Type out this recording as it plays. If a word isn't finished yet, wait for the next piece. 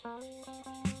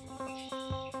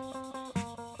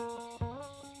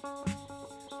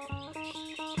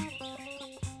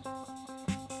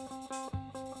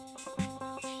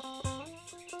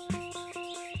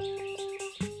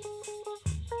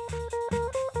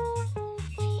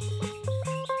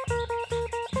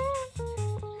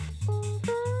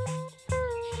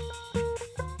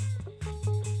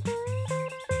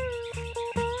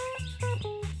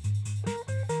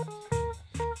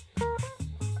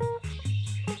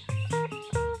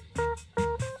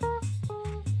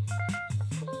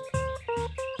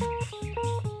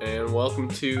And welcome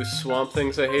to Swamp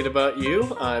Things I Hate About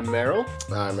You. I'm Meryl.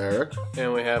 I'm Eric.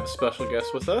 And we have a special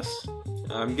guest with us.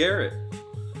 I'm Garrett.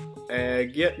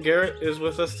 Garrett is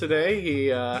with us today. He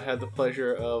had the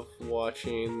pleasure of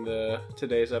watching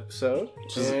today's episode.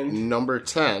 Which is number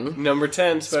 10. Number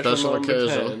 10, special number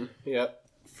occasion. 10. Yep.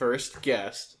 First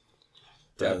guest.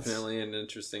 Definitely an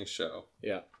interesting show.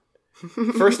 Yeah.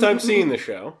 First time seeing the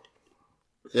show.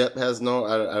 Yep, I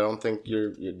don't think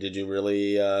did you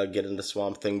really get into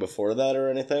Swamp Thing before that or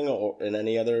anything? Or in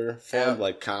any other form,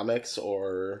 like comics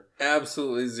or...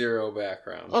 Absolutely zero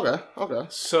background. Okay.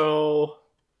 So,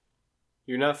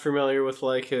 you're not familiar with,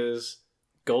 like, his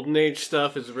Golden Age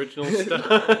stuff, his original stuff?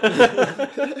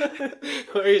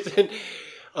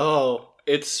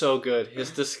 It's so good.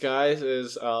 His disguise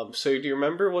is... so, do you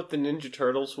remember what the Ninja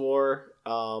Turtles wore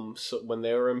when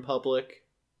they were in public?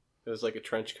 It was like a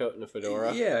trench coat and a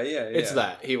fedora. Yeah. It's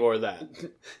that. He wore that.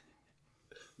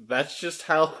 That's just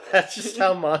how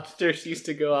monsters used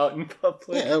to go out in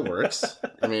public. Yeah, it works.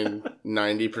 I mean,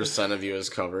 90% of you is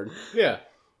covered. Yeah.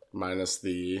 Minus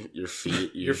your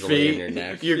feet, Your usually, feet, and your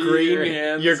neck.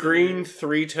 your green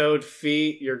three-toed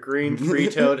feet, your green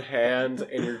three-toed hands,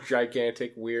 and your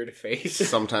gigantic weird face.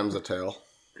 Sometimes a tail.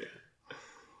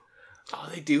 Oh,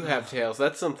 they do have tails.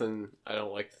 That's something I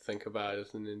don't like to think about, is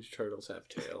the Ninja Turtles have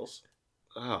tails.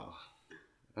 Oh.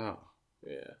 Yeah.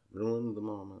 Ruined the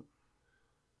moment.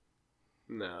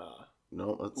 Nah.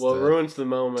 No, that's What dead. ruins the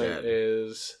moment Dead.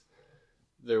 is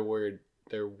they're weird.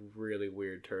 They're really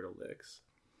weird turtle dicks.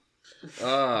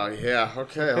 Oh, yeah.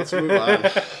 Okay, let's move on.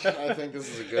 I think this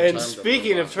is a good time And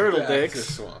speaking of turtle Back to dicks,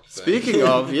 Swamp Thing. Speaking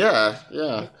of, yeah.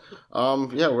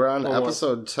 We're on Or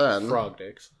episode 10. frog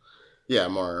dicks. Yeah,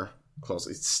 more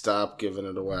closely. Stop giving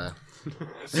it away.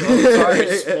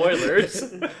 Sorry,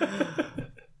 spoilers.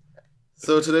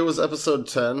 So today was episode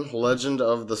 10, Legend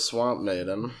of the Swamp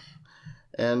Maiden.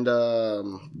 And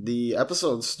the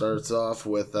episode starts off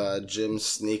with Jim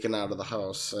sneaking out of the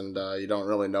house, and you don't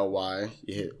really know why.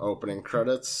 You hit opening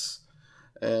credits,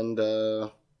 and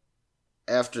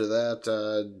after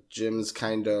that, Jim's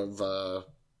kind of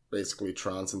basically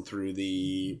trouncing through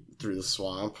the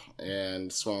swamp,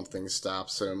 and Swamp Thing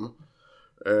stops him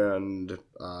and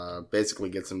basically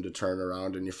gets him to turn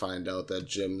around, and you find out that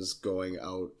Jim's going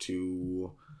out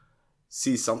to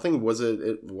see something. Was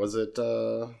it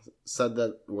said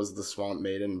that was the Swamp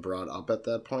Maiden brought up at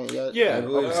that point yet? Yeah, I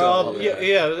believe so.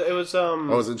 yeah, it was. I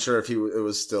wasn't sure if it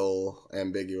was still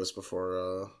ambiguous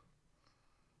before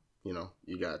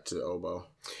you got to Oboe.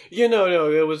 Yeah,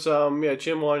 no, it was.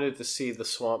 Jim wanted to see the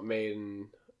Swamp Maiden,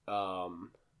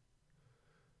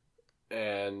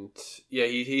 and yeah,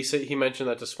 he said he mentioned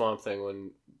that to Swamp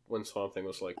Thing when Swamp Thing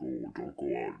was like, "Oh, don't go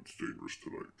out. It's dangerous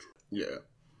tonight." Yeah.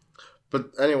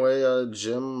 But anyway,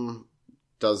 Jim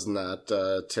does not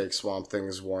take Swamp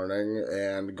Thing's warning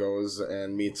and goes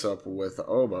and meets up with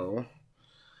Oboe.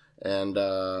 And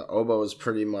Oboe is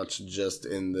pretty much just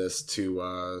in this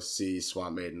to see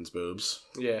Swamp Maiden's boobs.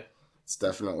 yeah, It's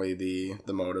definitely the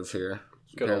motive here.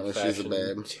 good Apparently she's a old-fashioned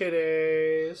babe.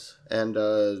 titties.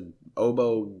 And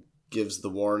Oboe gives the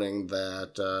warning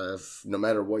that if no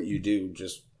matter what you do,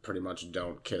 just pretty much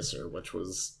don't kiss her, which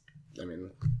was, I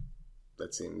mean,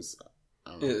 that seems...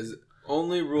 I don't know. His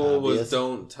only rule Obvious. was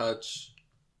don't touch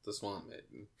the Swamp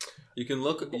Maiden. You can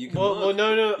look. You can Well, look.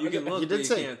 no. You can look, He but did you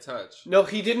say- can't touch. No,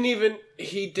 he didn't even.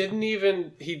 He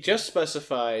just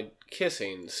specified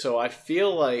kissing. So I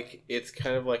feel like it's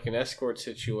kind of like an escort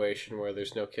situation where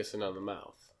there's no kissing on the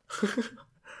mouth.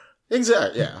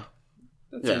 Exactly, yeah.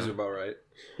 That Yeah. seems about right.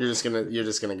 You're just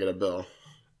gonna get a bill.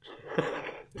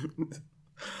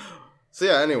 So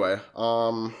yeah, anyway,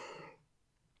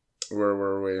 where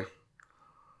were we?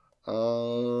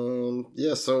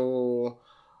 So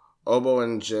Oboe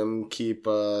and Jim keep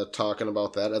talking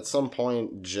about that. At some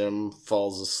point, Jim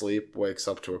falls asleep, wakes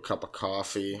up to a cup of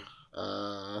coffee,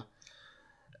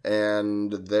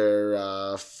 and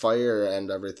their fire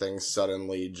and everything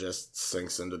suddenly just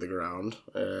sinks into the ground,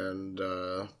 and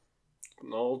An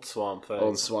old Swamp Thing.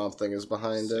 old Swamp Thing is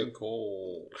behind it,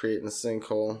 Sinkhole. creating a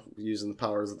sinkhole, using the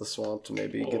powers of the swamp to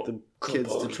maybe get the kids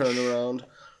to kabunch. turn around.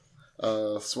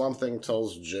 Swamp Thing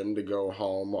tells Jim to go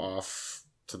home off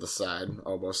to the side.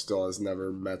 Oboe still has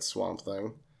never met Swamp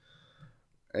Thing.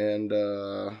 And,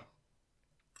 Oh,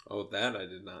 that I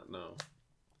did not know.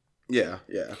 yeah.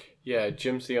 Yeah,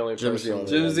 Jim's the only Jim's person. the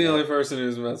only- Jim's the only person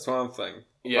who's met Swamp Thing.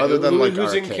 Yeah, Other than, like,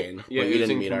 who's Arcane. yeah, But you who's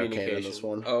didn't in meet Arcane in communication. this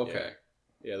one. Oh, okay.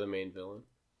 Yeah, the main villain.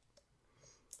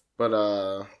 But,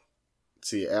 let's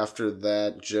see, after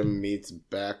that, Jim meets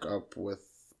back up with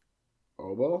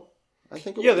Oboe? I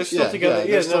think it Yeah, was. they're still together.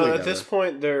 they're still At together. this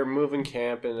point, they're moving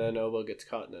camp, and then Oboe gets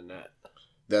caught in a net.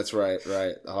 That's right.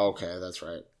 Okay, that's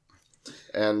right.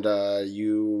 And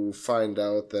you find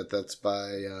out that that's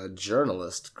by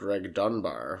journalist Greg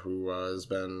Dunbar, who has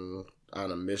been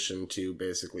on a mission to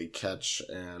basically catch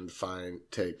and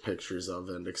take pictures of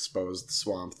and expose the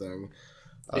Swamp Thing.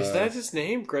 Is that his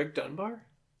name, Greg Dunbar?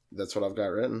 That's what I've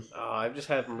got written. Oh, I just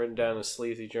have him written down as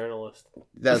sleazy journalist.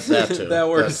 That's that too. That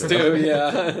works That too,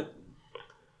 yeah.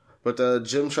 But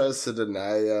Jim tries to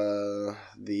deny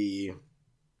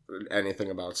anything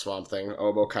about Swamp Thing.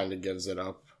 Obo kind of gives it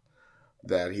up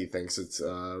that he thinks it's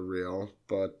real,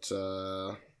 but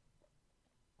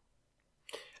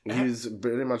he's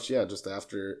pretty much just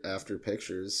after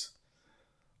pictures.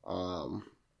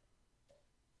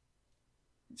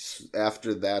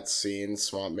 After that scene,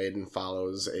 Swamp Maiden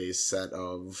follows a set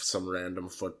of some random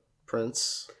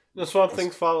footprints. The Swamp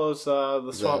Thing follows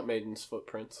the Swamp Maiden's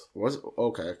footprints.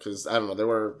 Okay, because I don't know,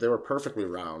 they were perfectly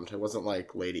round. It wasn't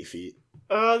like lady feet.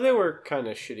 They were kind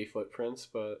of shitty footprints,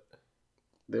 but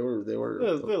they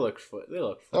looked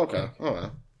okay.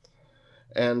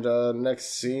 And next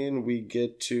scene, we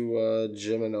get to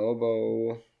Jim and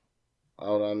Obo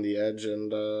out on the edge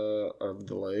of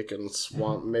the lake, and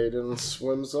Swamp Maiden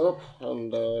swims up,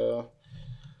 and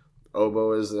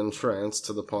Obo is entranced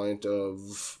to the point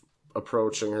of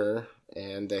approaching her,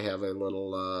 and they have a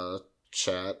little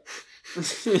chat.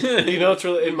 You know what's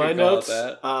really in my notes?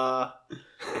 I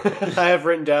have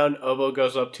written down Obo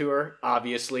goes up to her,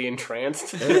 obviously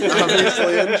entranced.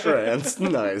 Obviously entranced.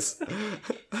 Nice.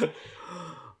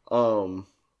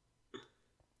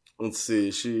 Let's see.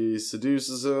 She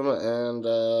seduces him, and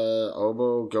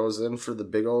Obo goes in for the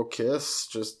big old kiss,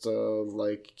 just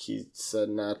like he said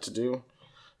not to do.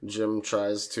 Jim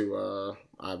tries to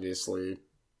obviously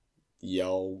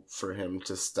yell for him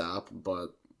to stop,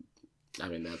 but I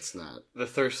mean that's not. The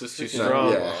thirst is too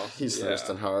strong. He's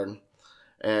thirsting hard.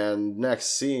 And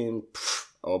next scene,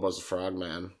 Obo's a frog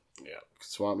man. Yeah.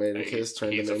 Swamp Maiden kiss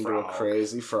turned him into a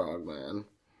crazy frog man.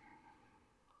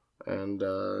 And,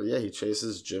 he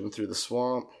chases Jim through the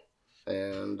swamp,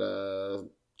 and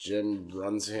Jim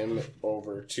runs him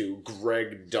over to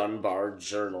Greg Dunbar,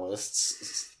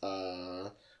 journalist's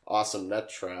awesome net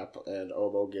trap, and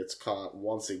Obo gets caught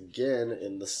once again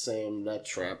in the same net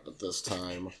trap, but this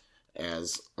time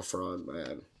as a frog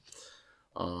man.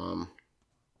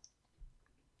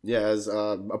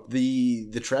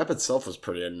 The trap itself was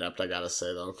pretty inept, I gotta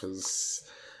say, though, because...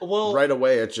 Well, right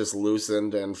away it just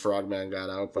loosened and Frogman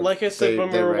got out. But like I said when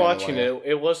we were watching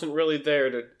it wasn't really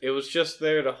it was just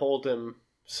there to hold him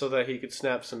so that he could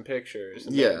snap some pictures.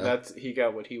 And he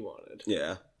got what he wanted.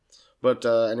 Yeah. But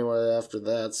anyway, after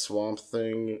that, Swamp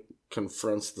Thing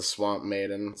confronts the Swamp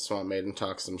Maiden. Swamp Maiden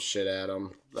talks some shit at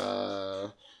him.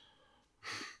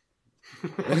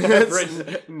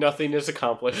 Nothing is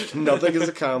accomplished. Nothing is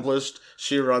accomplished.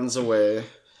 She runs away.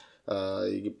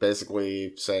 You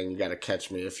basically saying you gotta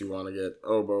catch me if you want to get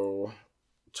Obo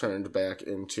turned back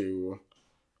into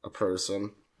a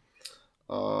person.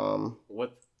 I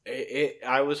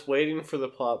was waiting for the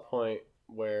plot point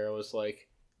where it was like,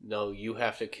 no, you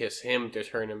have to kiss him to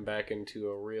turn him back into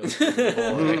a real boy.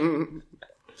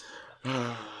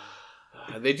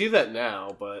 They do that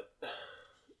now, but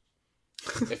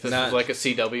if this was like a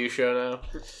CW show now,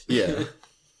 yeah.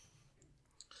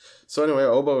 So anyway,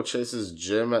 Obo chases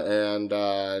Jim and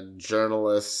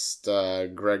journalist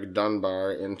Greg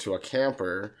Dunbar into a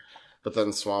camper, but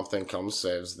then Swamp Thing comes,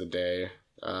 saves the day,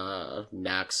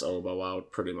 knocks Obo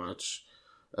out pretty much,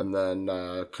 and then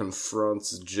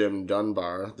confronts Jim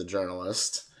Dunbar, the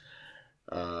journalist,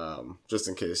 just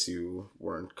in case you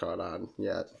weren't caught on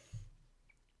yet.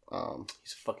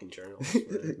 He's a fucking journalist.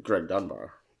 Greg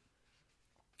Dunbar.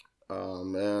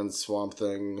 And Swamp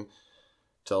Thing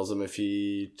tells him if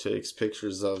he takes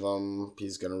pictures of him,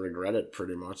 he's gonna regret it.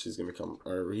 Pretty much, he's gonna become,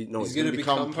 he's gonna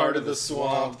become part of the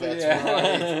swamp. That's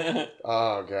right.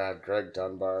 Oh god, Greg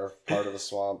Dunbar, part of the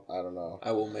swamp. I don't know.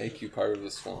 I will make you part of the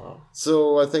swamp.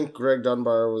 So I think Greg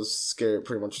Dunbar was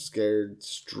pretty much scared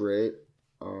straight.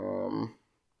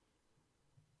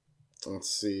 Let's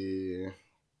see.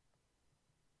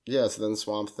 Yeah, so then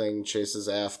Swamp Thing chases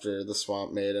after the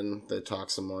Swamp Maiden. They talk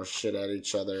some more shit at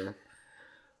each other.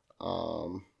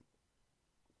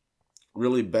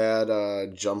 Really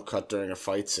bad jump cut during a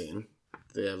fight scene.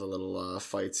 They have a little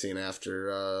fight scene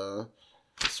after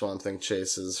Swamp Thing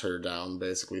chases her down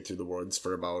basically through the woods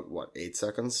for about, 8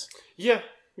 seconds? Yeah,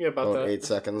 about that. 8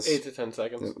 seconds. 8 to 10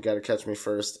 seconds. Gotta catch me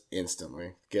first,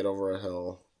 instantly. Get over a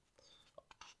hill.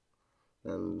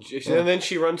 And then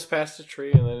she runs past a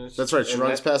tree, and then that's right. She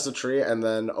runs past a tree, and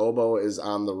then Obo is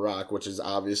on the rock, which is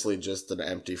obviously just an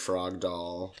empty frog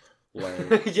doll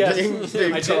laying. Yes.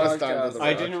 being I did- tossed onto the I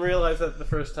rock. didn't realize that the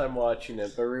first time watching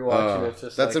it, but rewatching it's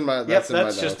just that's like, in my- yep, that's in my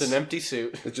that's just notes. an empty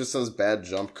suit. It just says bad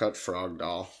jump cut frog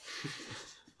doll.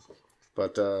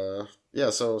 But, yeah,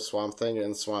 so Swamp Thing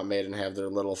and Swamp Maiden have their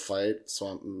little fight.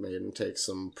 Swamp Maiden takes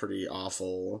some pretty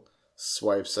awful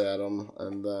swipes at him,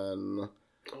 and then...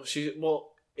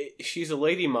 She's a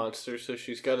lady monster, so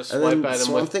she's got to And swipe then at him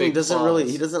Swamp with Thing big doesn't claws. really...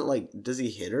 He doesn't, like... Does he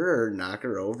hit her or knock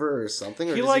her over or something?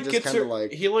 Or He does like he just gets kind her. of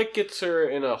like... He like gets her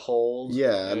in a hold.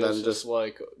 Yeah, and then it's just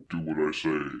like Do what I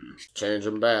say. change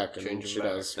him back, and Change him she back.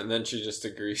 does. And then she just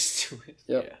agrees to it.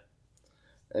 Yep.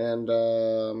 And,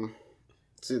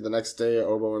 see, the next day,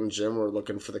 Obo and Jim were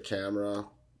looking for the camera.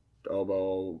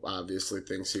 Obo obviously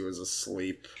thinks he was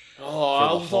asleep.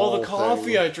 Oh, the with all the whole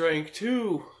coffee thing. I drank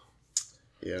too.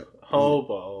 Yeah.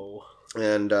 Hobo.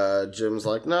 And Jim's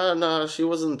like, nah, she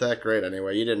wasn't that great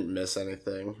anyway. You didn't miss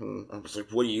anything. And I was like,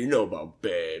 what do you know about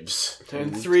babes?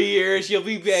 In 3 years, you'll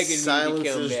be begging me to come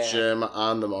Silences back. Jim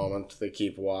on the moment. They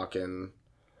keep walking.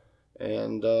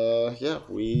 And, yeah,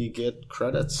 we get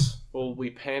credits. Well, we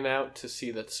pan out to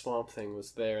see that Swamp Thing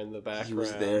was there in the background. He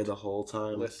was there the whole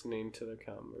time. listening to the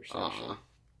conversation. Uh-huh.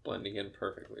 Blending in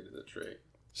perfectly to the tree.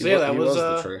 So yeah, that He was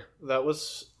the tree. that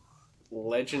was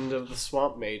Legend of the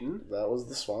Swamp Maiden. That was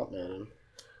the Swamp Maiden.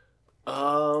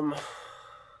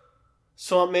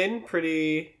 Swamp Maiden,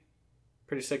 pretty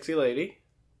sexy lady.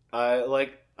 I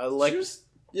like. She was,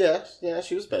 yeah,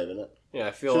 she was babing it. Yeah,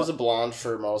 I She feel. was a blonde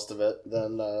for most of it.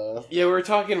 Then, Yeah, we were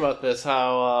talking about this.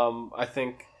 How I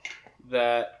think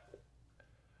that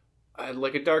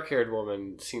like a dark-haired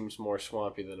woman seems more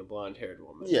swampy than a blonde-haired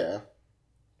woman. yeah.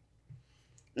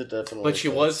 It definitely But she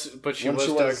fits. was When she was-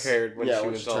 dark-haired when yeah, she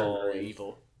when was she turned all green.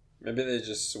 evil. Maybe they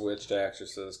just switched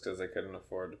actresses because they couldn't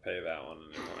afford to pay that one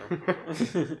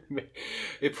anymore.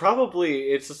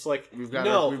 It's just like, We've got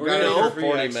no, her, we've we're got gonna her need for a free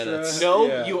 40 extra. minutes. no,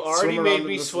 Yeah. you already Swim made around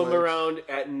me in the swim lake. around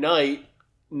at night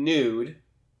nude.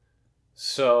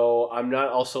 So I'm not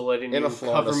also letting In you a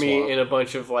Florida cover me swamp. in a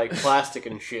bunch of like plastic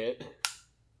and shit.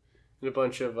 In a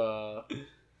bunch of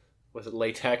was it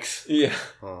latex? Yeah.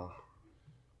 Oh.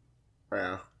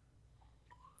 Yeah.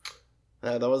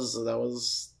 Yeah, that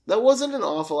wasn't an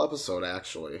awful episode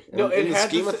actually. No, in it the had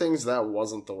scheme the of things, that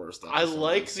wasn't the worst episode. I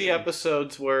like I've the seen.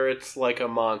 episodes where it's like a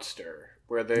monster,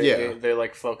 where they're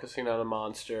like focusing on a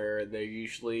monster. They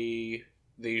usually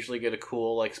get a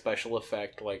cool like special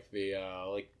effect, like the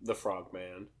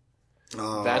Frogman.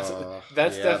 That's yeah,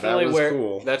 definitely that was where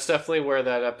cool. that's definitely where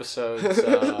that episode's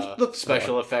The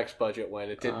special effects budget went.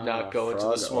 It did not go into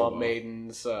the Frog Swamp Oboe. No.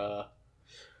 Maiden's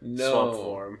swamp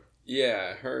form.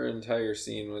 Yeah, her entire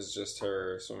scene was just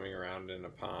her swimming around in a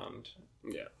pond.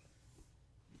 Yeah,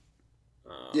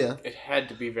 Yeah. it had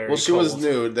to be very. Well, she was cold.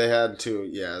 nude. They had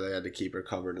to keep her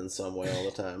covered in some way all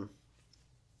the time.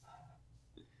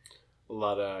 A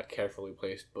lot of carefully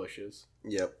placed bushes.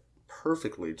 Yep.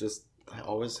 Perfectly. Just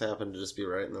always happened to just be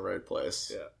right in the right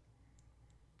place. Yeah.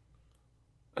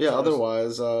 Yeah,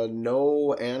 otherwise,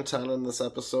 no Anton in this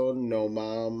episode, no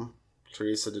mom.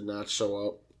 Teresa did not show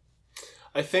up.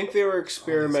 I think they were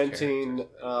experimenting.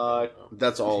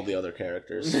 That's all the other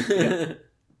characters.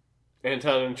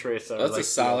 Anton and Teresa. are That's like, a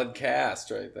solid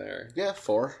cast right there. Yeah,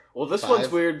 4. Well, this 5. one's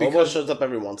weird Obo because shows up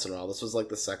every once in a while. This was like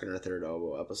the second or third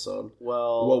Obo episode.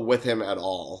 well, Well, with him at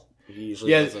all. He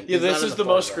usually yeah, doesn't. yeah. he's not This in is the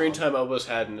most screen foreground. time Obo's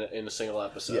had in a single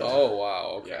episode. Yeah. Oh,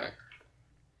 wow, okay.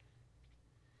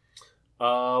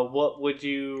 What would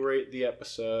you rate the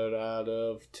episode out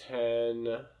of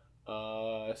 10?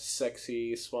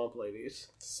 Sexy swamp ladies.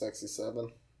 Sexy 7.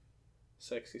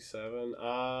 Sexy 7.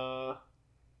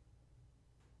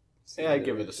 Yeah, I'd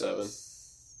give it a 7.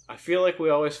 I feel like we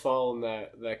always fall in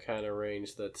that kind of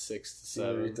range. That's 6 to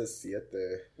 7.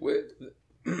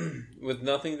 With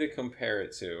nothing to compare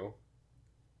it to,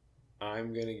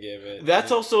 I'm gonna give it...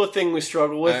 That's also a thing we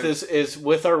struggle with. I'm- Is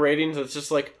with our ratings. It's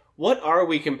just like, what are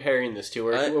we comparing this to?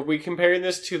 Are we comparing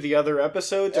this to the other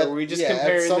episodes, or are we just at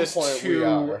comparing some this point we to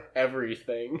are.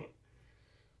 everything?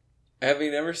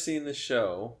 Having never seen the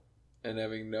show, and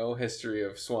having no history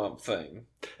of Swamp Thing...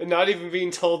 And not even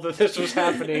being told that this was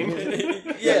happening.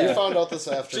 Yeah, you found out this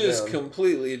afternoon. Just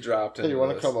completely dropped Hey, into you want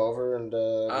to this. come over and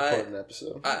record an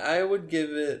episode? I would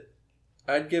give it...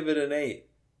 I'd give it an 8.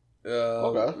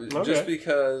 Okay. Just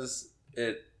because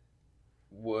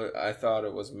I thought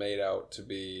it was made out to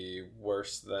be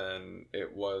worse than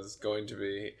it was going to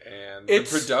be, and the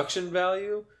production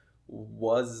value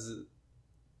was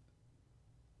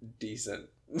decent.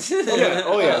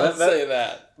 Oh yeah. Let's say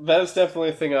that. That's definitely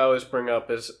a thing I always bring up.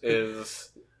 Is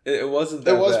It wasn't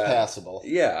that It was bad. passable.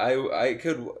 Yeah, I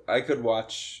could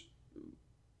watch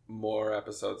more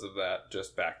episodes of that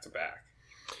just back to back.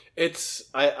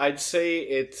 I'd say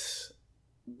its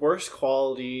worst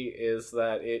quality is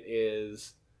that it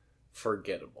is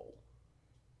forgettable.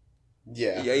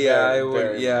 Yeah.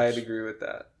 I'd agree with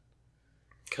that.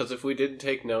 Because if we didn't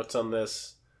take notes on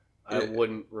this, I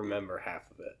wouldn't remember half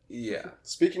of it. Yeah.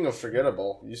 Speaking of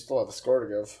forgettable, you still have a score to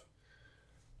give.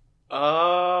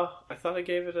 I thought I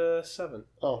gave it a 7.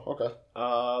 Oh, okay.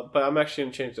 But I'm actually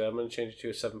going to change that. I'm going to change it to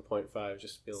a 7.5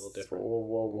 just to be a little different.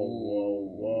 Whoa.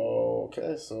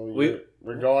 Okay, so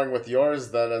we're going with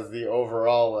yours then as the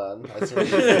overall then. I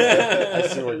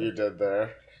see what you did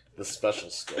there. The special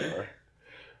score.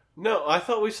 No, I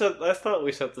thought we set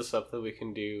this up that we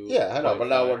can do. Yeah, I know, but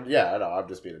now I know. I'm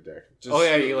just being a dick.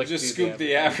 You like just scoop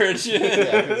the average.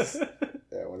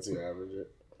 Once you average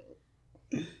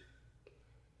it.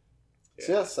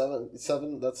 So yeah,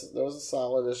 7. That was a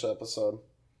solid-ish episode.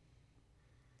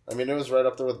 I mean, it was right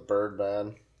up there with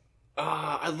Birdman.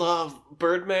 I love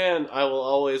Birdman. I will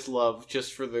always love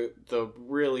just for the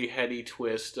really heady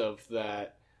twist of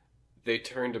that. They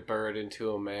turned a bird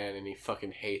into a man, and he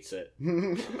fucking hates it.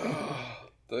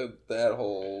 That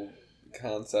whole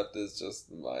concept is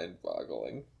just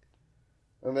mind-boggling.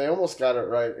 And they almost got it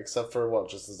right, except for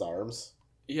just his arms.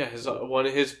 Yeah, his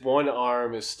one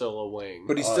arm is still a wing,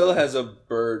 but he still has a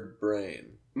bird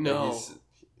brain. No.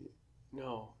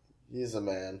 He's a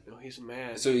man. No, he's a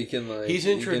man. So he can he's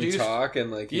introduced, he can talk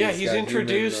and he's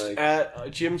introduced human,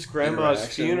 at Jim's grandma's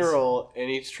funeral, and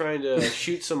he's trying to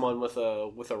shoot someone with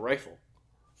a rifle.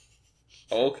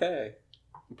 Okay.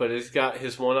 But he's got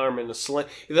his one arm in a sling.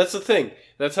 That's the thing.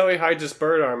 That's how he hides his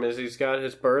bird arm. Is he's got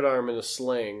his bird arm in a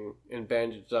sling and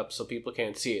bandaged up so people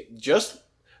can't see it.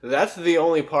 That's the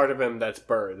only part of him that's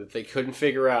bird that they couldn't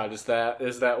figure out is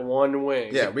that one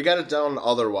wing. Yeah, we got it down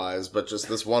otherwise, but just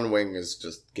this one wing is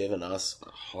just giving us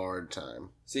a hard time.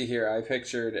 See here, I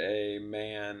pictured a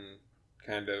man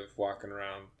kind of walking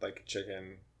around like a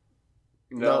chicken.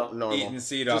 No, eating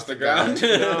seed off the ground.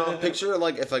 No. Picture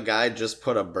like if a guy just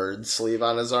put a bird sleeve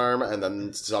on his arm and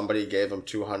then somebody gave him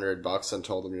 $200 and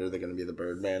told him you're going to be the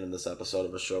Birdman in this episode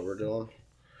of a show we're doing.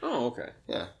 Oh, okay.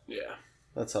 Yeah.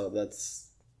 That's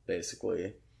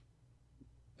basically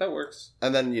that works.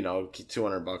 And then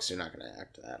 $200 you're not going to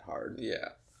act that hard. Yeah.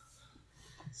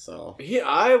 So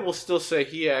I will still say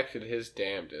he acted his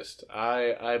damnedest.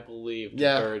 I believe the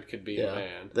bird could be a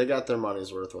man. They got their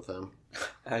money's worth with him.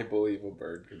 I believe a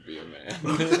bird could be a man.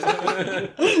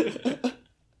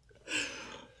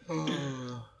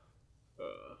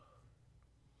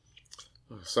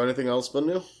 So anything else been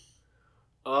new?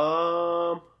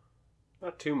 Not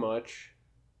too much.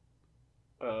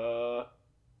 I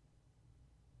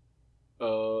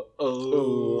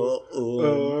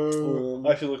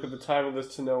should look at the time of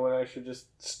this to know when I should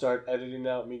just start editing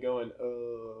out me going,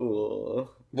 Well,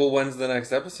 when's the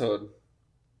next episode?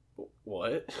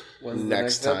 What? When's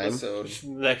next the next time? Episode?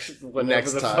 Whenever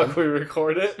the fuck we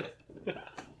record it.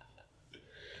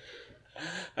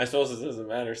 I suppose it doesn't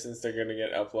matter since they're going to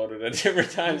get uploaded at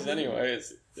different times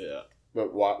anyways. Yeah.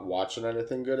 But watching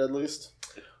anything good at least?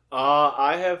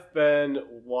 I have been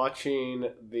watching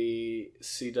the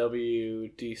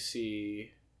CW DC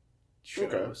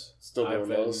shows. Okay. Still doing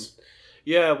those?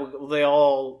 Yeah, they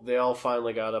all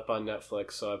finally got up on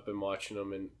Netflix, so I've been watching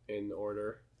them in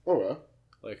order. Okay.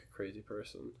 Like a crazy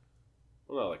person.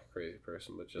 Well, not like a crazy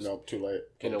person, but just nope, too late.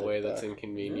 In a way that's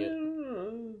inconvenient.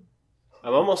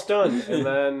 I'm almost done, and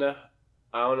then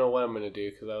I don't know what I'm gonna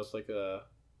do because I was like a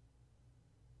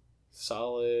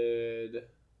solid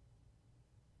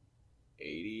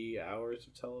 80 hours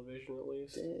of television at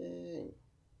least. Dang.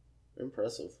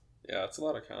 Impressive. Yeah, it's a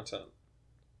lot of content.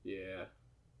 Yeah.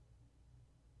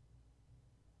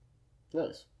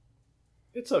 Nice.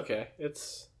 It's okay.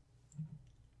 That's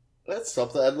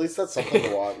something. At least that's something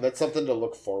to watch. That's something to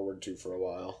look forward to for a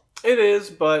while. It is,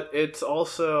 but it's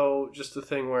also just a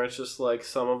thing where it's just like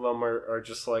some of them are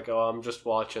just like, oh, I'm just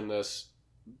watching this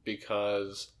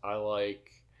because I like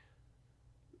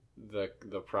the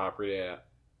property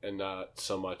and not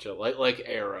so much like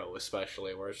Arrow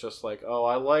especially, where it's just like, oh,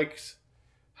 I liked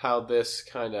how this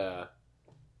kind of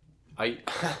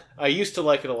I used to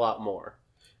like it a lot more.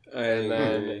 I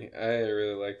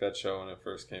really liked that show when it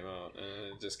first came out,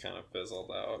 and it just kind of fizzled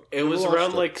out. It was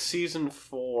around like season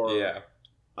 4. Yeah.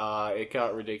 It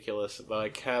got ridiculous, but I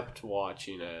kept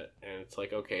watching it, and it's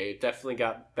like, okay, it definitely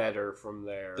got better from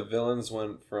there. The villains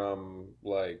went from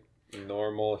like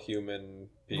normal human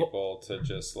people to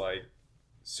just like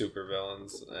super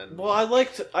villains, and I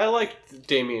liked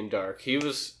Damien Dark.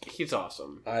 He's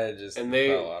awesome. I just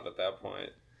fell out at that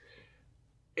point.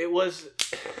 It was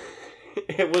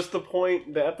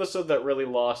the episode that really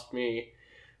lost me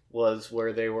was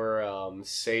where they were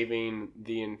saving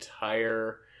the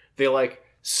entire... They, like,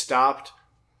 stopped,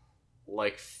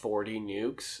 like, 40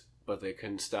 nukes, but they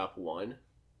couldn't stop one.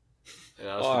 And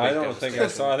that was I don't think I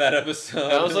saw that episode.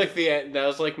 That was like that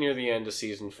was like near the end of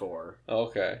season 4.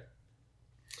 Okay.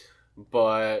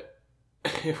 But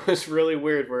it was really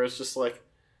weird where it's just like,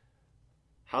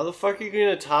 how the fuck are you going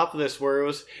to top this? Where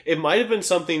it might have been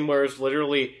something where it's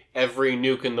literally every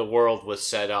nuke in the world was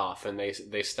set off and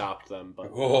they stopped them.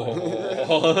 But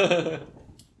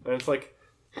and it's like,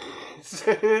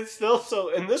 it's still so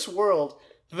in this world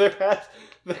there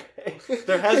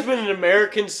has been an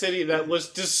American city that was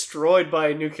destroyed by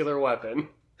a nuclear weapon,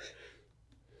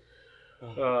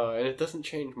 and it doesn't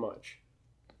change much.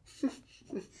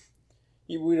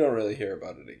 We don't really hear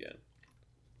about it again.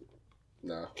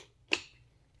 No.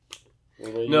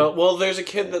 No, well, there's a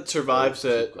kid that survives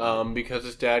it because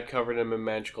his dad covered him in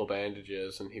magical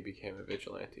bandages, and he became a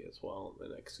vigilante as well in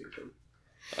the next season.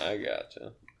 I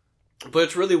gotcha. But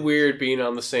it's really weird being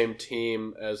on the same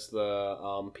team as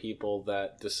the people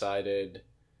that decided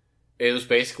it was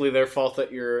basically their fault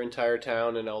that your entire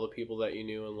town and all the people that you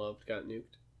knew and loved got nuked.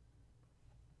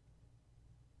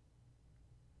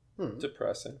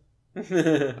 Depressing.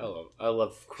 I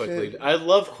love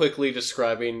quickly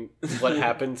describing what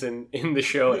happens in the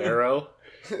show Arrow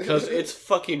because it's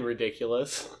fucking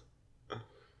ridiculous.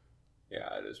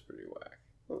 Yeah, it is pretty whack.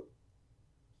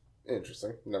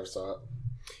 Interesting. Never saw it.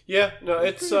 Yeah, no,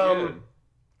 it's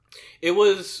it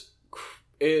was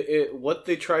what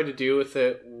they tried to do with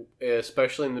it,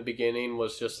 especially in the beginning,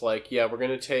 was just like, yeah, we're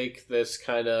gonna take this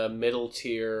kind of middle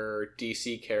tier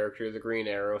DC character, the Green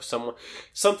Arrow,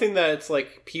 something that's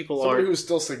like somebody who's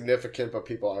still significant, but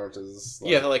people aren't as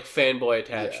like fanboy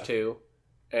attached to.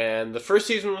 And the first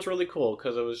season was really cool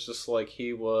because it was just like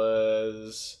he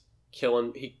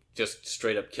just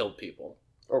straight up killed people.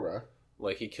 Okay.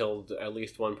 Like, he killed at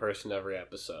least one person every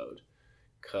episode.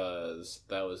 Because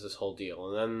that was his whole deal.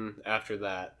 And then after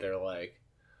that, they're like,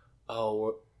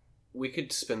 oh, we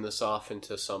could spin this off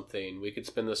into something. We could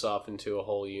spin this off into a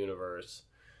whole universe.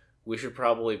 We should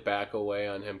probably back away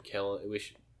on him killing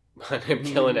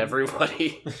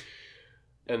everybody.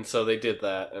 And so they did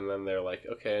that. And then they're like,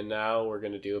 okay, now we're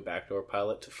going to do a backdoor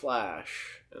pilot to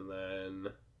Flash. And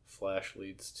then Flash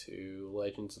leads to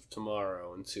Legends of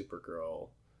Tomorrow and Supergirl.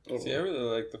 See, I really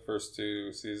liked the first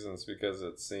 2 seasons because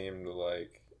it seemed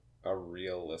like a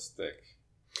realistic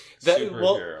superhero.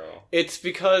 Well, it's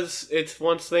because it's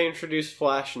once they introduce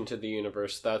Flash into the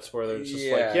universe, that's where they're just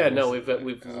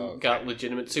we've got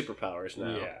legitimate superpowers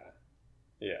now.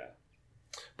 Yeah.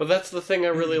 But that's the thing I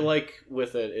really like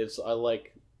with it is I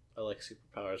like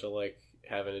superpowers. I like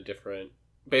having a different.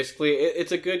 Basically,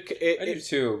 it's a good. I do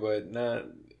too, but not.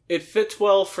 It fits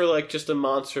well for like just a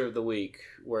monster of the week,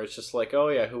 where it's just like, oh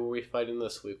yeah, who are we fighting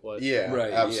this week? What? Yeah,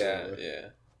 right. Absolutely. Yeah.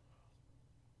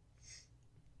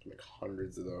 Like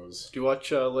hundreds of those. Do you watch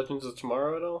Legends of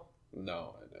Tomorrow at all?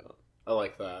 No, I don't. I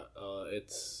like that.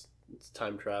 It's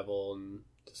time travel and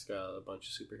just got a bunch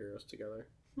of superheroes together.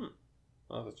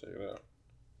 I'll have to check it out.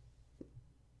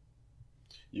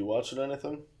 You watching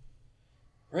anything?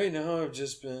 Right now, I've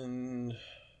just been.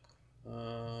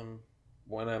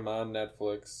 When I'm on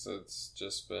Netflix, it's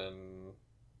just been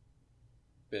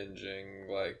binging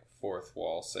like fourth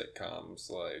wall sitcoms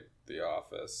like The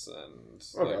Office and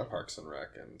like Parks and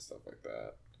Rec and stuff like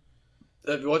that.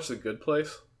 Have you watched The Good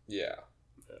Place? Yeah.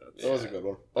 That was a good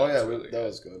one. Oh yeah, that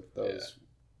was good. That was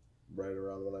right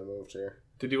around when I moved here.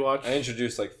 Did you watch? I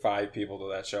introduced like 5 people to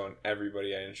that show, and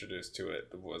everybody I introduced to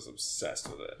it was obsessed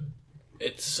with it.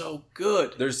 It's so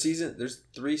good. There's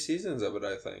 3 seasons of it,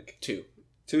 I think. 2.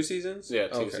 2 seasons? Yeah,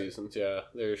 2 seasons. Yeah,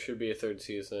 there should be a 3rd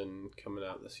season coming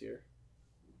out this year.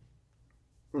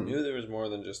 I knew there was more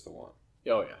than just the one.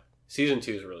 Oh yeah, season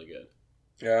 2 is really good.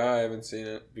 Yeah, I haven't seen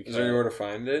it. Is there anywhere to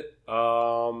find it?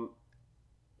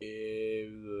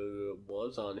 It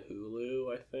was on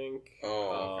Hulu, I think.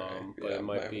 Oh, okay. But it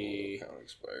might be. Hulu account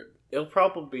expired. It'll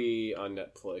probably be on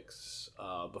Netflix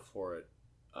before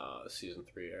season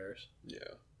 3 airs.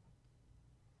 Yeah,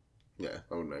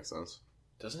 that would make sense.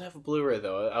 Doesn't have a Blu-ray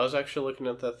though. I was actually looking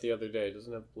at that the other day. It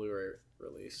doesn't have a Blu-ray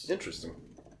release. Interesting.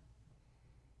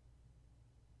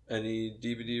 Any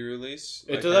DVD release?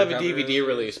 It does have a DVD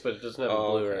release, but it doesn't have a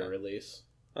Blu-ray release.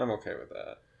 I'm okay with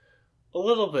that. A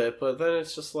little bit, but then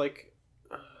it's just like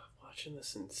watching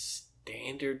this in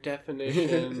standard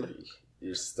definition.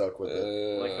 You're stuck with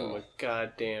it. Like I'm a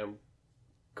goddamn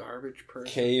garbage person.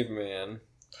 Caveman.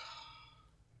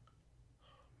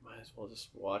 Might as well just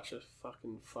watch a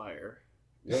fucking fire.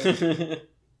 Yeah. At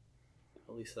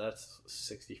least that's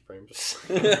 60 frames.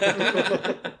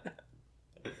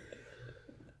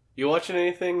 You watching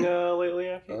anything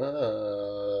lately, Aki?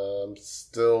 I'm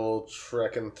still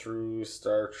trekking through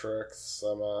Star Trek.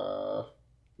 I'm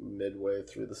midway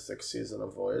through the 6th season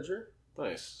of Voyager.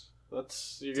 Nice.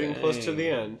 You're getting close to the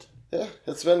end. Yeah,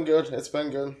 it's been good.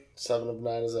 7 of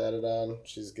 9 is added on.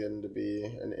 She's getting to be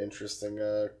an interesting.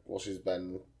 She's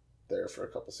been there for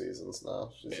a couple seasons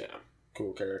now. She's a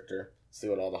cool character. See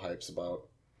what all the hype's about.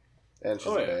 And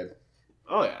she's a babe.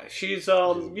 Oh yeah, she's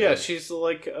she's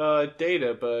like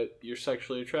Data, but you're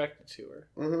sexually attracted to her.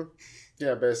 Mm-hmm.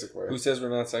 Yeah, basically. Who says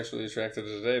we're not sexually attracted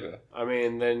to Data? I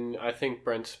mean, then I think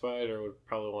Brent Spiner would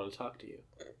probably want to talk to you.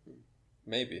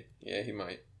 Maybe. Yeah, he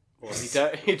might. Well,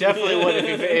 he definitely would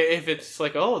if it's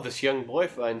like, oh, this young boy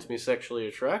finds me sexually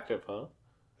attractive, huh?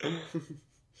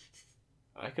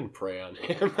 I can prey on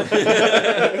him.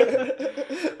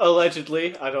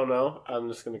 Allegedly, I don't know. I'm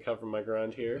just going to cover my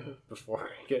ground here before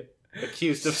I get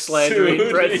accused of slandering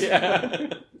Brett. Yeah.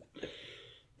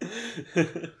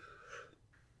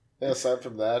 Aside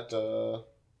from that,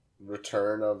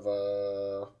 return of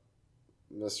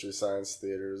Mystery Science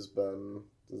Theater has been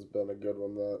a good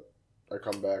one that I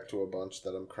come back to a bunch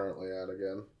that I'm currently at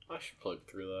again. I should plug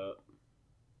through that.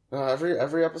 No,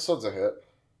 every episode's a hit.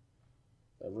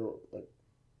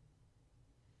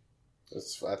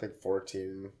 It's I think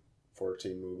 14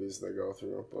 movies they go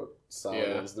through, but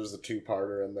solid ones. There's a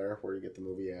 2-parter in there where you get the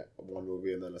one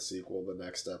movie and then a sequel the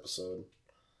next episode.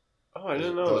 Oh, I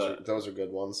didn't know that. Those are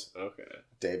good ones. Okay.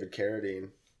 David Carradine.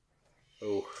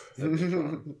 Oh, that'd be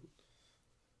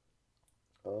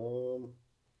fun.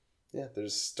 Yeah,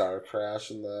 there's Star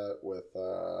Crash in that with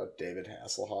David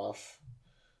Hasselhoff.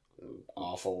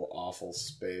 Awful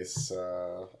space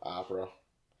opera.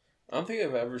 I don't think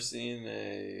I've ever seen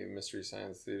a Mystery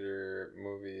Science Theater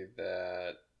movie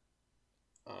that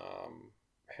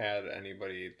had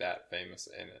anybody that famous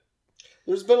in it.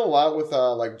 There's been a lot with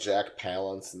like Jack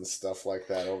Palance and stuff like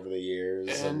that over the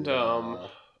years. And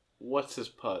what's his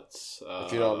putz?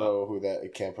 If you don't know who that, you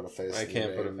can't put a face. I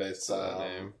can't put a face to that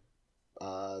name.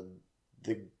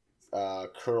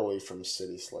 The Curly from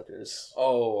City Slickers.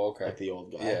 Oh, okay. Like the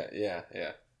old guy. Yeah.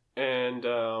 And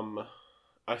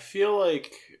I feel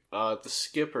like the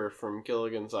skipper from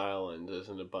Gilligan's Island is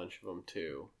in a bunch of them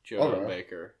too. Joe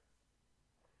Baker.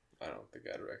 I don't think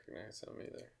I'd recognize him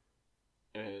either.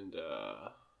 And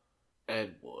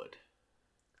Ed Wood.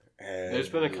 There's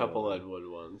been a couple Ed Wood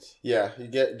ones. Yeah, you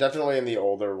get definitely in the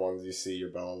older ones. You see your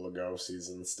Bela Lugosi's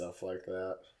and stuff like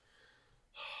that.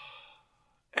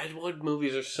 Ed Wood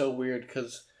movies are so weird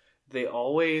because they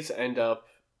always end up,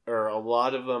 or a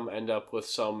lot of them end up with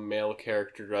some male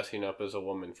character dressing up as a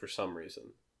woman for some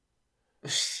reason.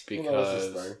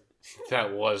 Because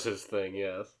that was his thing,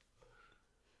 yes.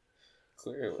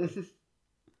 Clearly.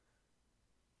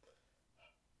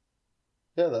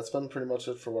 Yeah, that's been pretty much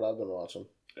it for what I've been watching.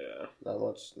 Yeah.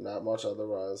 Not much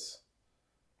otherwise.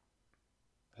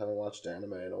 Haven't watched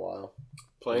anime in a while.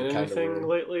 Playing anything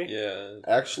lately? Yeah.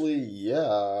 Actually, yeah.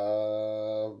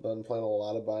 I've been playing a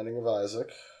lot of Binding of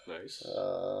Isaac. Nice.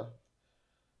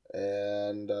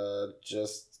 And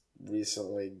just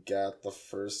recently got the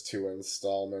first 2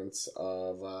 installments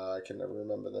of I can never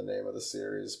remember the name of the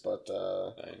series, but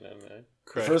 999.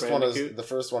 The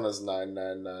first one is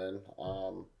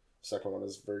 999. Second one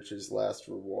is Virtue's Last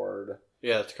Reward.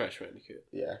 Yeah, that's Crash Bandicoot.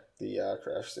 Yeah, the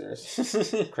Crash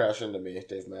series. Crash Into Me,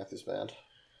 Dave Matthews Band.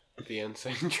 The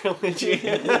Insane Trilogy.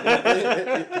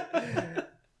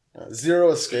 Zero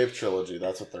Escape Trilogy,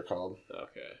 that's what they're called.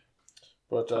 Okay.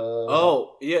 But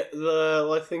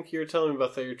I think you were telling me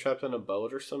about that you're trapped on a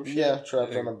boat or some shit. Yeah,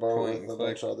 trapped on a boat with a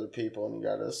bunch of other people and you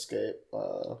gotta escape.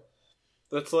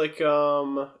 That's like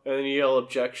and then you yell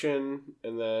objection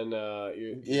and then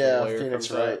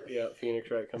Phoenix Wright. Yeah, Phoenix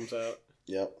Wright comes out.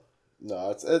 Yep.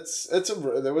 No,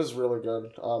 it was really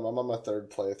good. I'm on my 3rd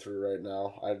playthrough right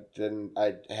now. I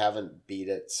haven't beat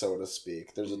it, so to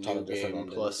speak. There's a ton of different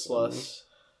endings. Plus.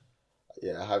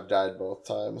 Yeah, I've died both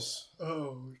times.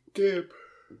 Oh, dip.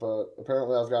 But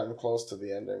apparently I've gotten close to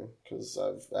the ending because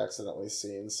I've accidentally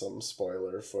seen some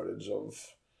spoiler footage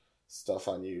of stuff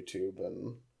on YouTube,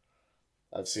 and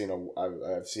I've seen a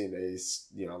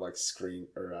like screen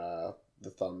or the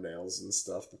thumbnails and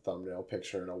stuff, the thumbnail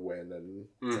picture and a win, and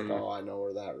it's like, oh, I know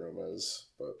where that room is,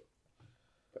 but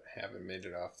haven't made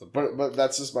it off the board. But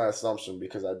that's just my assumption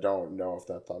because I don't know if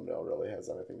that thumbnail really has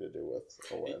anything to do with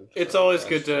a win. It's always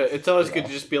good to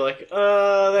just be like,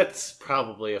 that's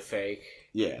probably a fake.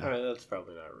 Yeah. That's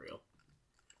probably not real.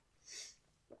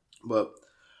 But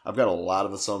I've got a lot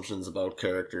of assumptions about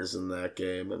characters in that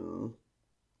game and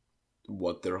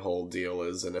what their whole deal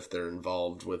is and if they're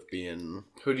involved with being...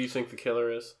 Who do you think the killer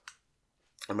is?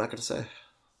 I'm not going to say.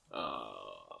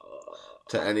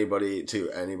 To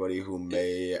anybody who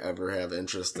may ever have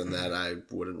interest in that, I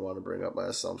wouldn't want to bring up my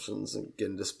assumptions and get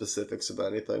into specifics of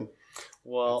anything.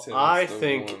 Well, I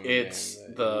think it's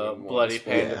the Bloody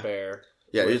Panda Bear.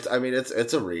 Yeah,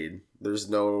 it's a read. There's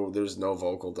no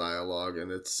vocal dialogue,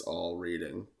 and it's all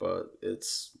reading, but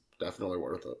it's definitely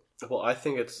worth it. Well, I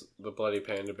think it's the Bloody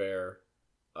Panda Bear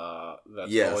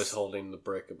that's always holding the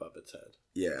brick above its head.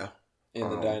 Yeah. In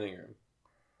the dining room.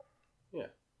 Yeah.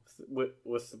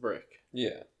 With the brick.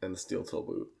 Yeah. And the steel toe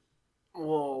boot.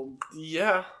 Well,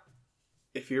 yeah.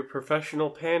 If you're a professional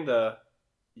panda,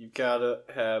 you gotta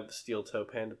have the steel toe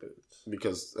panda boots.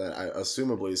 Because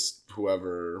assumably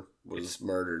whoever was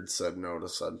murdered said no to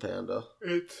said panda.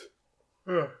 It's...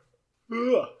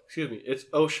 excuse me. It's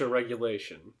OSHA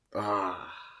regulation.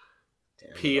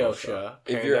 P-OSHA.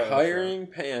 If you're hiring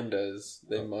pandas,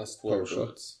 they must wear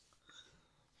boots.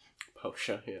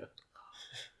 POSHA, yeah.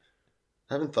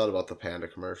 I haven't thought about the panda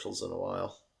commercials in a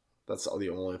while. That's the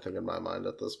only thing in my mind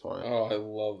at this point. Oh, I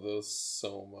love those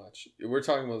so much. We're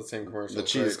talking about the same commercials. The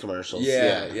cheese commercials.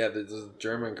 Yeah, the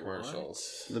German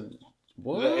commercials.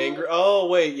 What? The angry... Oh,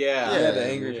 wait, yeah. Yeah, the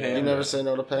angry panda. You never say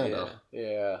no to panda.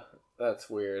 Yeah, that's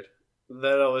weird.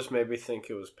 That always made me think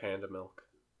it was panda milk.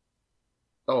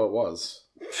 Oh, it was.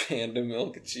 Panda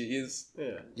milk cheese?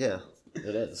 Yeah. Yeah,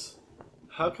 it is.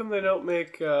 How come they don't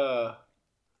make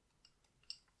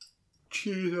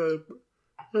cheese out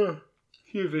of...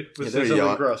 excuse me. This is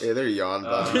something gross. Yeah, they're yawn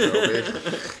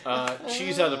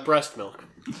cheese out of breast milk.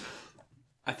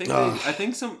 I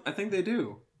think they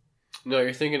do. No,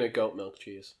 you're thinking of goat milk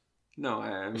cheese. No,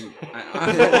 I'm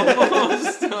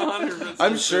almost 100%.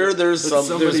 I'm sure there's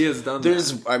somebody has done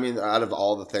that. I mean, out of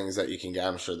all the things that you can get,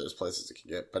 I'm sure there's places you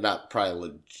can get, but not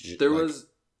probably legit. There was...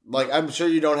 Like, I'm sure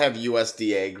you don't have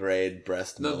USDA grade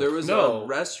breast milk. No, there was a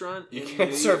restaurant. You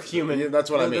can't serve human. Yeah, that's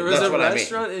what I mean. There was a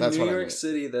restaurant in New York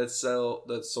City that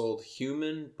sold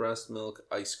human breast milk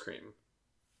ice cream.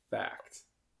 Fact.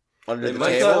 Under the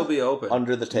table? Still be open.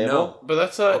 Under the table? No, but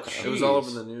that's not cheese. It was all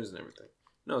over the news and everything.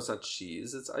 No, it's not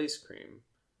cheese. It's ice cream.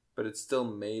 But it's still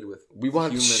made with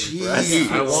human cheese.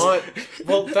 breast.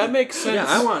 Well, that makes sense. Yeah,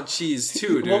 I want cheese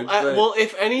too, dude. Well,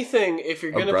 if anything, if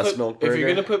you're gonna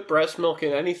put breast milk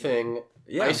in anything,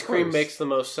 ice cream makes the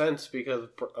most sense because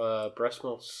breast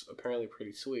milk's apparently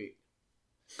pretty sweet.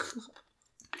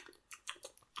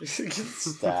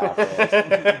 Stop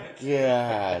it.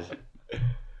 God.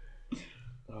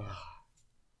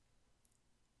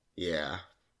 Yeah.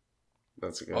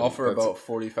 That's a good. All for about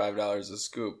 $45 a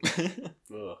scoop.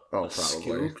 Oh, probably.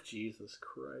 Scoop? Jesus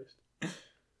Christ.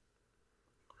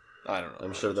 I don't know.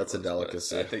 I'm sure that's a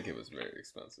delicacy. I think it was very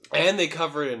expensive. And they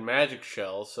cover it in magic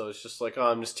shells, so it's just like,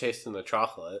 oh, I'm just tasting the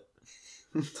chocolate.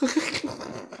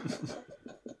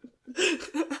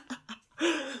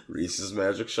 Reese's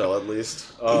Magic Shell, at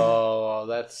least. Oh,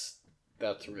 that's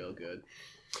real good.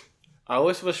 I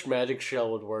always wish Magic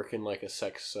Shell would work in like a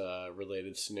sex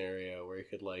related scenario where you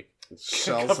could like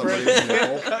shell somebody's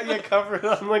nipple. Yeah, cover it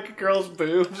on like a girl's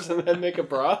boobs and then make a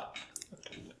bra.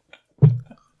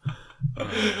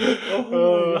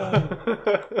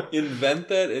 Invent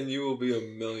that and you will be a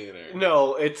millionaire.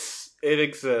 No, it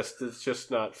exists. It's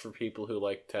just not for people who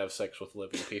like to have sex with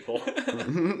living people.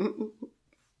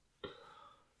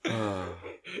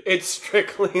 It's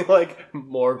strictly like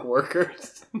morgue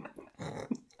workers.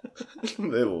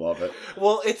 They love it.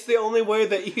 Well, it's the only way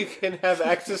that you can have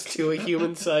access to a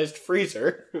human-sized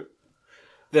freezer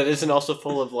that isn't also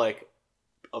full of like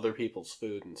other people's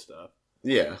food and stuff.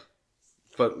 Yeah,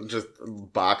 but just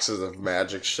boxes of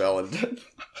Magic Shell and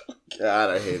God,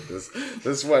 I hate this.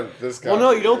 This guy. Well,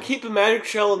 no, you don't keep the Magic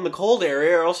Shell in the cold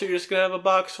area, or else you're just gonna have a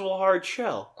box full of hard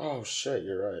shell. Oh shit,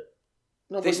 you're right.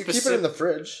 No, but you keep it in the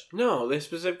fridge. No, they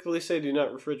specifically say do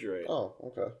not refrigerate. Oh,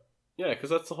 okay. Yeah, because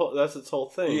that's its whole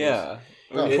thing. Yeah.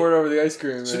 When you pour it over the ice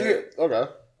cream, okay.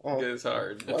 It gets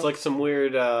hard. It's like some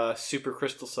weird super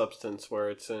crystal substance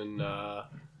where it's in...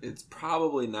 It's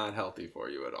probably not healthy for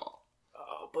you at all.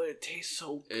 Oh, but it tastes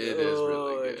so good. It is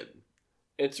really good.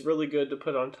 It's really good to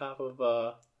put on top of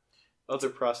other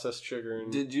processed sugar.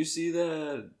 And... Did you see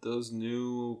those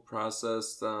new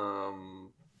processed,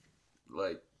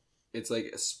 it's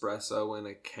like espresso in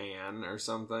a can or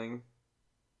something?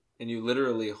 And you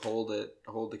literally hold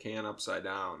the can upside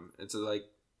down. It's it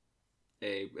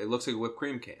looks like a whipped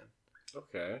cream can.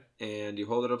 Okay. And you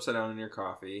hold it upside down in your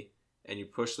coffee, and you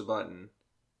push the button,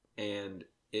 and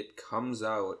it comes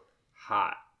out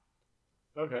hot.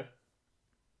 Okay.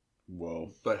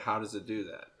 Whoa. But how does it do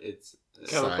that? It's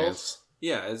chemicals? Science.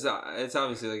 Yeah, it's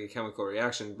obviously like a chemical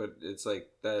reaction, but it's like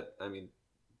that, I mean...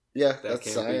 Yeah, that that's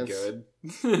can't science. be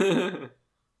good.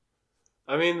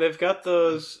 I mean, they've got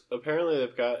those. Apparently,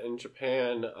 they've got in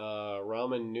Japan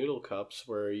ramen noodle cups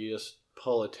where you just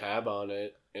pull a tab on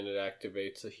it and it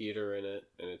activates a heater in it,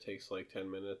 and it takes like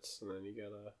 10 minutes, and then you get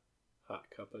a hot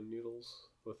cup of noodles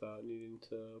without needing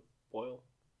to boil.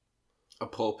 A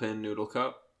pull pin noodle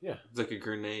cup? Yeah. It's like a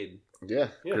grenade. Yeah.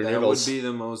 That would be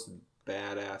the most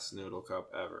badass noodle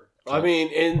cup ever. I mean,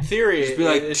 in theory, just be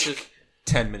like, it's just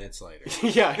 10 minutes later.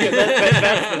 yeah,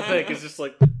 that's the thing. It's just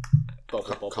like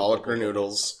call it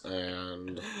noodles,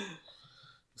 and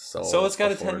so it's got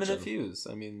a 10-minute fuse.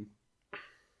 I mean,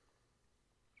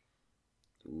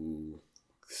 ooh.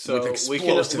 So we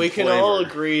can all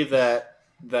agree that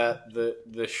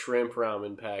the shrimp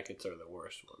ramen packets are the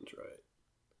worst ones,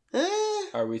 right?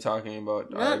 Are we talking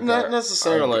about not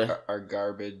necessarily our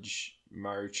garbage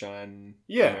Maruchan?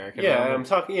 American ramen? I'm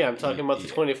talking about the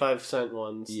 25-cent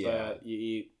ones that you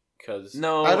eat. Because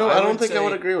no, I don't think I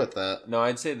would agree with that. No,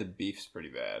 I'd say the beef's pretty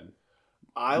bad.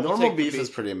 Normal beef is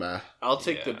pretty meh. I'll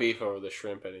take the beef over the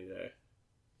shrimp any day.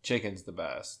 Chicken's the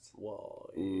best. Well,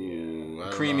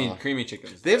 yeah. Creamy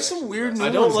chickens. They have some weird new I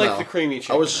don't ones like now. The creamy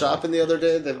chicken. I was shopping the other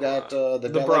day. They've got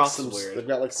the broth's like weird. They've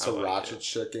got like sriracha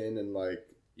chicken and like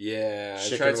I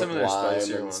tried some of their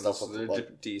spicier ones. Stuff they're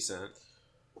decent.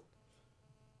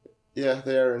 Yeah,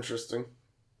 they are interesting.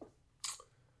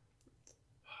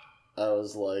 I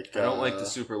was like, I don't like the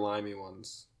super limey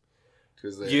ones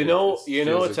because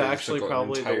it's actually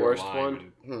probably the worst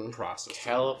one. Processed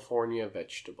California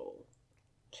vegetable.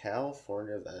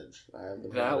 California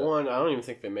veg. That one, I don't even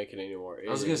think they make it anymore. I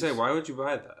was gonna say, why would you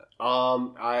buy that?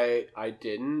 I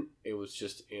didn't. It was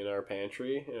just in our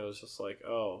pantry, and it was just like,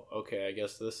 oh, okay, I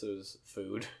guess this is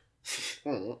food.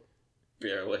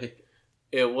 Barely.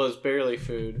 It was barely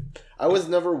food. I was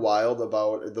never wild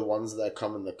about the ones that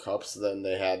come in the cups. Then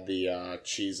they had the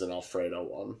cheese and Alfredo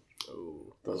one.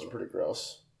 Oh, those are pretty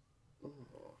gross.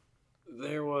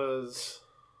 There was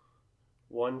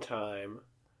one time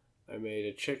I made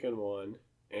a chicken one,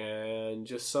 and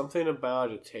just something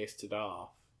about it tasted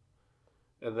off.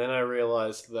 And then I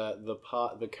realized that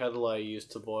the kettle I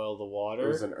used to boil the water... It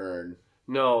was an urn.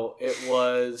 No, it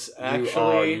was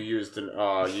actually... You used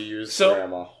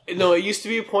grandma. No, it used to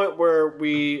be a point where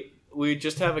we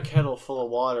just have a kettle full of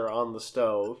water on the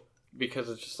stove, because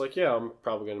it's just like, yeah, I'm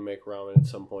probably going to make ramen at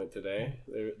some point today.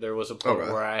 There was a point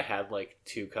where I had like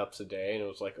 2 cups a day, and it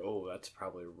was like, oh, that's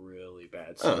probably really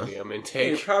bad sodium intake.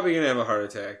 You're probably going to have a heart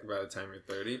attack by the time you're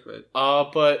 30,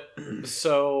 but...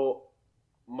 So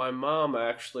my mom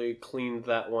actually cleaned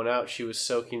that one out. She was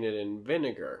soaking it in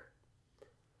vinegar.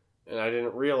 And I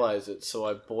didn't realize it, so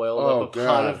I boiled up a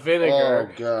pot of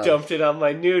vinegar, dumped it on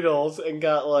my noodles, and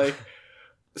got like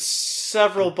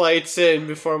several bites in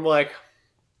before I'm like,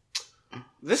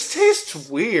 this tastes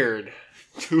weird.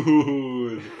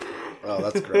 Dude. Oh,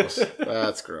 that's gross.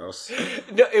 That's gross.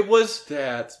 No, it was...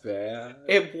 That's bad.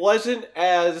 It wasn't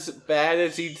as bad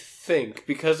as you'd think,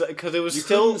 because it was you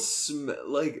still...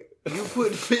 like, you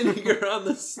put vinegar on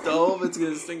the stove, it's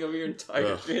going to stink up your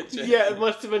entire kitchen. Yeah, it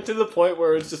must have been to the point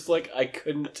where it's just like, I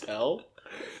couldn't tell.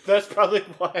 That's probably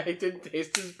why I didn't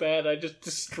taste as bad. I just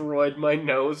destroyed my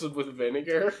nose with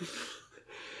vinegar.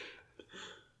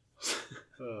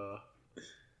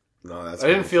 No, that's I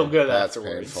didn't feel good that's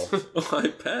afterwards. Painful. Oh, I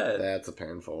bet. That's a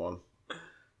painful one.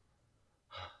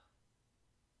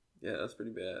 Yeah, that's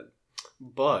pretty bad.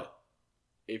 But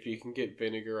if you can get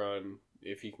vinegar on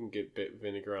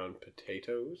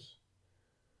potatoes,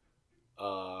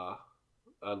 on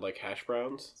like hash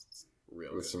browns,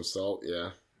 real with good. some salt,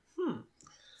 yeah.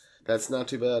 That's not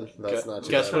too bad. Guess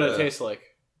what it tastes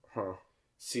like? Huh?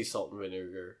 Sea salt and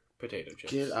vinegar potato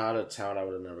chips. Get out of town! I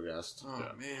would have never guessed.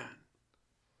 Oh man.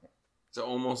 It's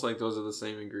almost like those are the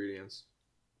same ingredients.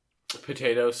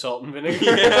 Potato, salt, and vinegar?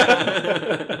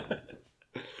 Yeah.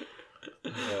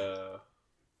 Yeah.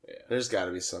 There's got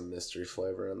to be some mystery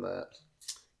flavor in that.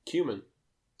 Cumin.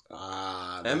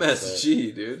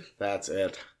 MSG, dude. That's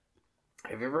it.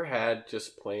 Have you ever had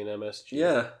just plain MSG?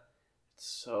 Yeah. It's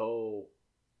so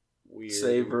weird.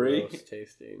 Savory. Gross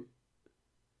tasting.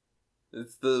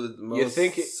 It's the most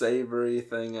savory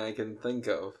thing I can think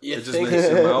of. It just makes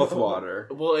your mouth water.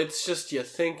 Well, it's just you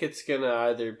think it's going to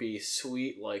either be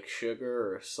sweet like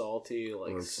sugar or salty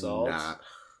like salt. Not.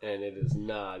 And it is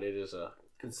not. It is a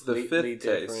completely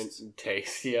different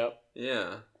taste. Yep.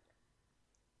 Yeah.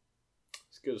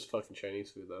 It's good as fucking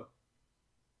Chinese food, though.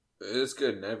 It's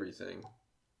good in everything.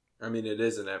 I mean, it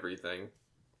is in everything.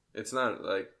 It's not,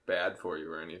 like, bad for you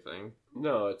or anything.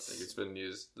 No, it's... Like, it's been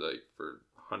used, like, for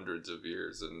hundreds of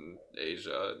years in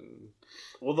Asia. And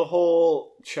well, the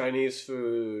whole Chinese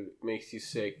food makes you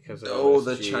sick because of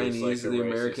the Chinese, like the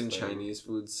American thing. Chinese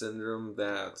food syndrome,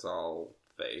 that's all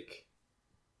fake.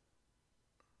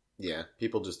 Yeah,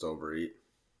 people just overeat.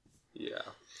 Yeah.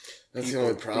 That's People the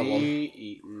only problem. Be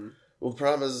eaten. Well, the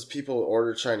problem is people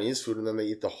order Chinese food and then they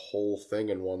eat the whole thing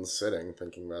in one sitting,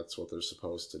 thinking that's what they're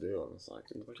supposed to do. And it's like,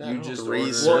 You just three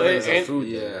ordered- servings Well, of food.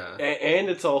 yeah. there. And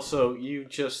it's also, you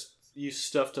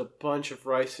stuffed a bunch of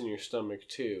rice in your stomach,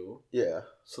 too. Yeah.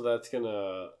 So that's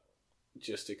gonna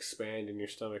just expand in your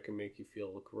stomach and make you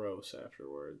feel gross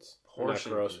afterwards.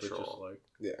 Portion Not gross, control. but just like...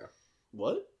 Yeah.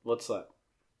 What? What's that?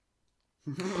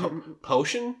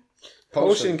 Potion?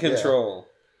 Potion yeah. control.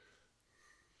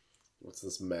 What's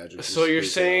this magic? So you're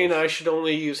saying I should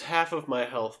only use half of my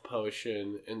health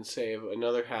potion and save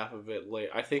another half of it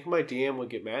later. I think my DM would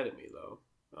get mad at me, though.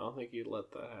 I don't think you'd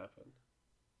let that happen.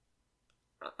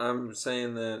 I'm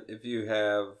saying that if you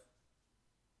have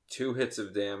 2 hits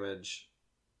of damage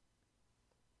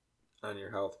on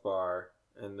your health bar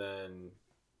and then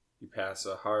you pass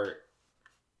a heart,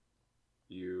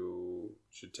 you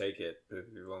should take it. But if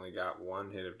you've only got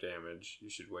 1 hit of damage, you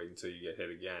should wait until you get hit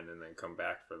again and then come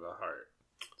back for the heart.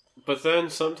 But then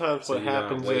sometimes So what you don't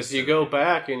happens waste is you it. go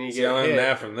back and you See, I get learned hit.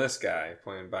 that from this guy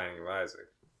playing Binding of Isaac.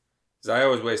 Because I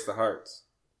always waste the hearts.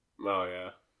 Oh, yeah.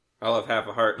 I'll have half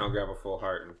a heart and I'll grab a full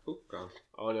heart and boop, gone.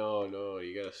 Oh, no.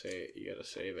 You gotta save it. You gotta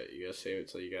save it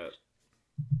so you got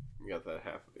that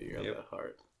half of it. You got Yep. that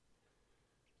heart.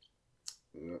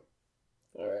 Yep.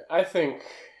 Alright. I think,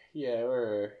 yeah,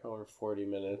 we're over 40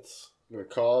 minutes. You want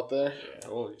to call it there? Yeah.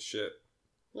 Holy shit.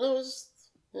 No, it was,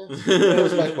 it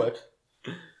was my quick.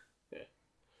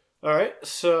 Alright,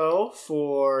 so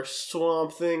for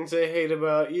Swamp Things I Hate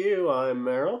About You, I'm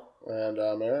Meryl. And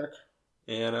I'm Eric.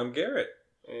 And I'm Garrett.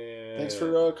 And Thanks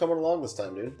for coming along this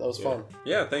time, dude. That was fun.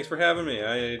 Yeah, thanks for having me.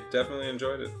 I definitely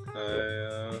enjoyed it.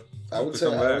 I would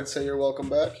say you're welcome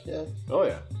back. Yeah. Oh,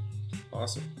 yeah.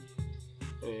 Awesome.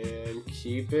 And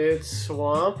keep it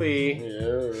swampy.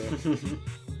 Yeah.